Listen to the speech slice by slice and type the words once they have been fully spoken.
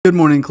Good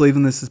morning,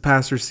 Cleveland. This is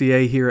Pastor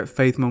CA here at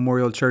Faith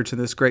Memorial Church in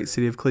this great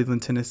city of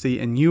Cleveland, Tennessee,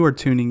 and you are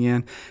tuning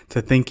in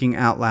to Thinking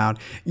Out Loud.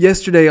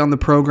 Yesterday on the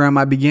program,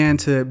 I began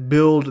to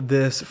build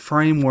this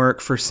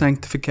framework for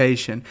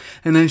sanctification,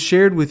 and I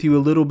shared with you a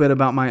little bit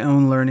about my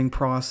own learning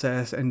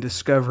process and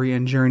discovery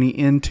and journey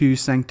into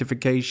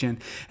sanctification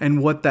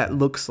and what that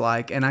looks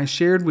like. And I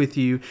shared with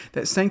you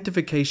that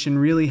sanctification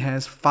really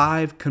has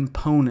 5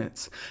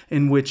 components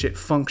in which it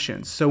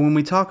functions. So when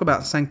we talk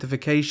about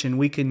sanctification,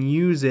 we can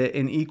use it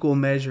in equal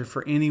measure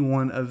for any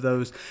one of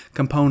those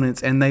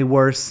components, and they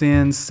were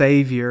sin,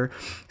 Savior,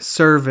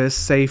 service,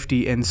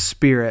 safety, and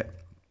spirit.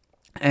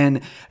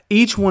 And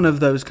each one of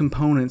those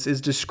components is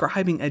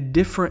describing a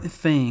different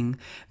thing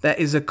that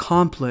is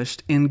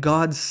accomplished in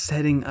God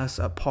setting us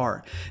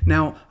apart.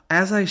 Now,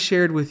 as I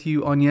shared with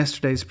you on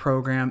yesterday's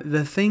program,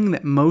 the thing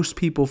that most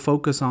people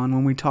focus on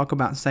when we talk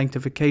about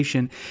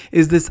sanctification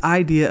is this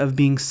idea of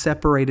being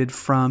separated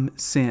from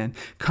sin.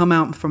 Come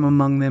out from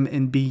among them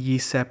and be ye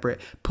separate.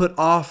 Put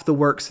off the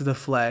works of the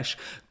flesh.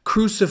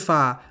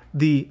 Crucify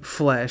the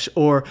flesh,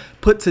 or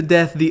put to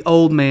death the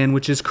old man,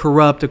 which is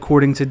corrupt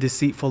according to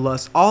deceitful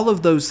lust. All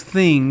of those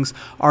things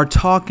are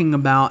talking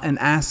about an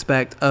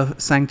aspect of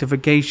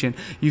sanctification.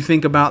 You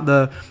think about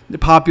the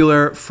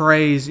popular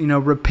phrase,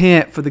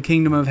 repent, for the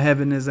kingdom of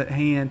heaven is at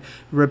hand.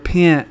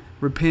 Repent.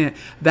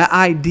 That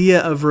idea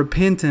of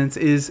repentance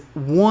is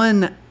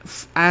one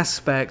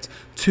aspect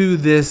to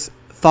this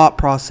thought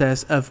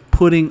process of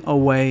putting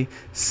away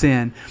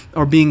sin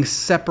or being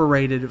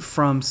separated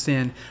from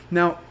sin.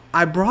 Now,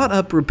 I brought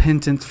up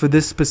repentance for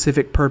this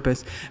specific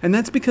purpose, and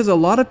that's because a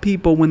lot of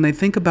people, when they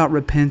think about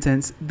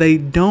repentance, they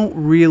don't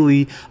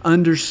really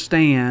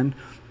understand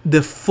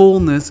the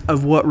fullness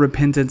of what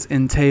repentance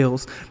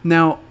entails.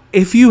 Now,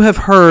 if you have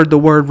heard the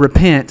word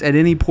repent at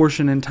any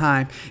portion in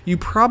time, you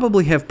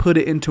probably have put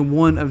it into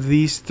one of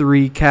these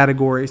 3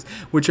 categories,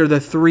 which are the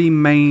 3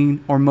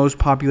 main or most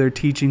popular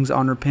teachings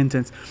on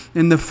repentance.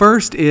 And the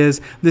first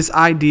is this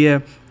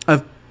idea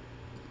of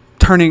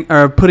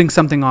putting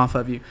something off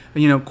of you.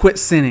 Quit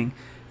sinning.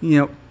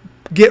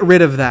 Get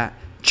rid of that.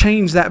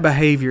 Change that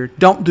behavior.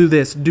 Don't do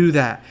this, do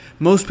that.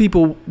 Most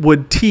people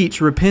would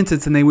teach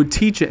repentance, and they would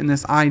teach it in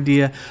this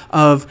idea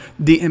of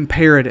the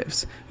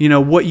imperatives,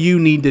 what you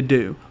need to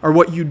do or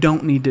what you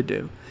don't need to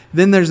do.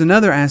 Then there's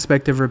another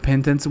aspect of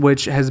repentance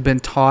which has been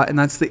taught, and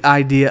that's the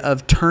idea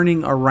of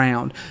turning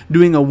around,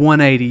 doing a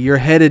 180. You're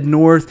headed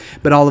north,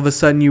 but all of a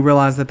sudden you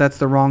realize that that's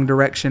the wrong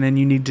direction and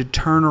you need to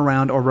turn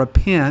around or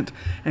repent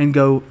and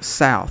go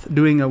south,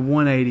 doing a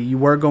 180. You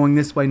were going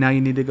this way, now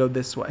you need to go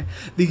this way.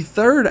 The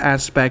third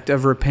aspect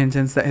of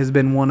repentance that has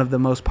been one of the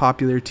most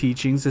popular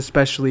teachings,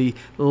 especially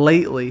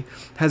lately,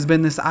 has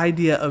been this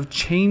idea of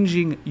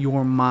changing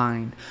your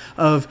mind,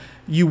 of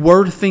you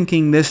were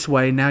thinking this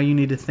way, now you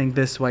need to think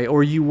this way.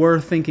 Or you were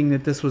thinking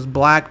that this was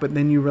black, but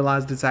then you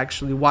realized it's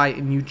actually white,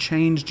 and you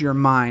changed your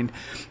mind.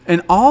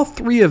 And all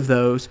 3 of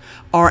those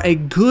are a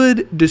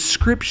good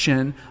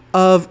description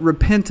of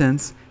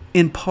repentance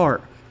in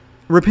part.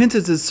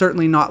 Repentance is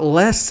certainly not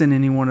less than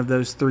any one of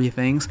those 3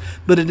 things,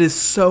 but it is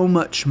so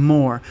much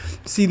more.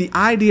 See, the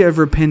idea of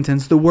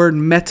repentance, the word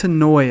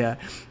metanoia,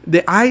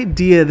 the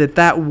idea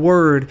that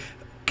word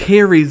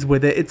carries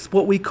with it, it's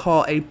what we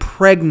call a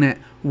pregnant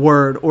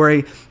word or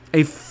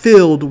a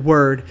filled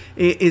word.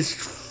 It is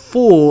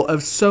full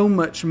of so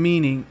much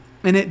meaning.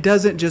 And it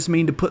doesn't just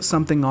mean to put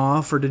something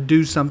off or to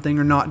do something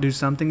or not do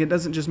something. It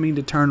doesn't just mean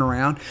to turn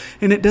around.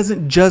 And it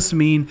doesn't just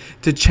mean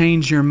to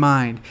change your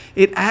mind.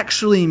 It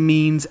actually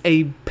means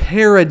a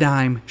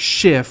paradigm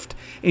shift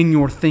in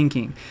your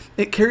thinking.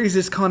 It carries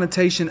this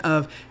connotation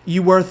of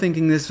you were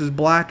thinking this was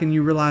black and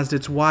you realized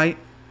it's white.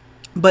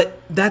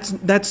 But that's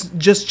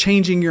just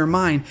changing your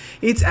mind.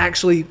 It's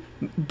actually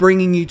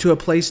bringing you to a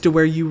place to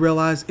where you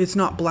realize it's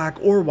not black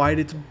or white.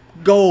 It's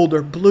gold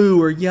or blue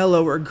or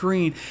yellow or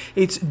green.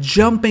 It's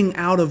jumping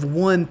out of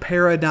one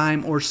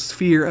paradigm or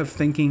sphere of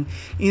thinking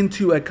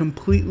into a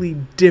completely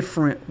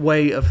different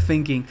way of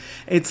thinking.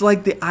 It's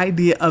like the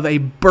idea of a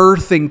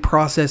birthing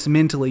process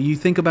mentally. You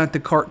think about the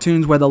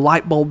cartoons where the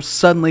light bulb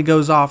suddenly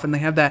goes off and they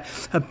have that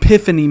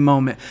epiphany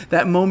moment,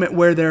 that moment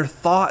where their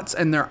thoughts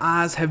and their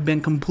eyes have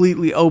been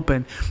completely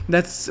open.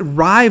 That's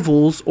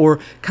rivals or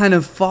kind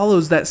of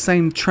follows that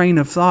same train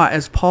of thought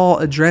as Paul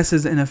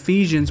addresses in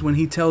Ephesians when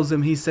he tells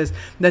them, he says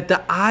that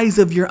the eyes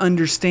of your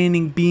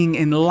understanding being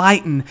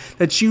enlightened,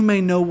 that you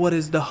may know what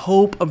is the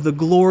hope of the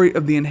glory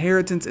of the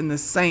inheritance in the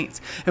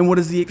saints, and what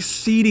is the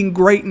exceeding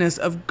greatness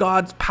of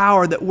God's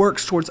power that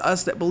works towards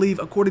us that believe,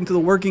 according to the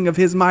working of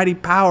His mighty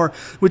power,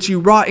 which He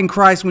wrought in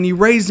Christ when He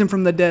raised Him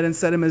from the dead and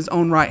set Him at His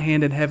own right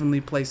hand in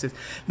heavenly places.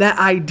 That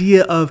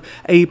idea of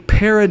a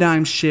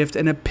paradigm shift,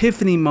 an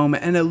epiphany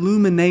moment, an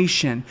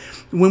illumination.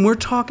 When we're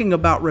talking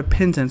about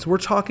repentance, we're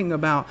talking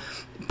about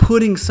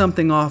putting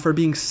something off or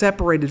being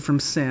separated from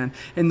sin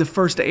in the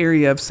first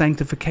area of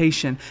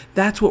sanctification.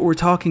 That's what we're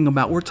talking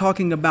about. We're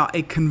talking about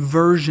a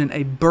conversion,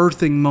 a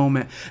birthing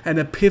moment, an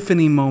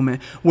epiphany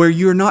moment where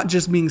you're not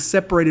just being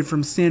separated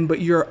from sin, but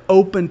you're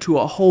open to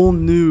a whole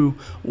new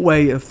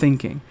way of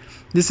thinking.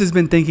 This has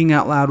been Thinking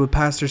Out Loud with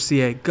Pastor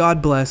CA.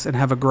 God bless and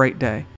have a great day.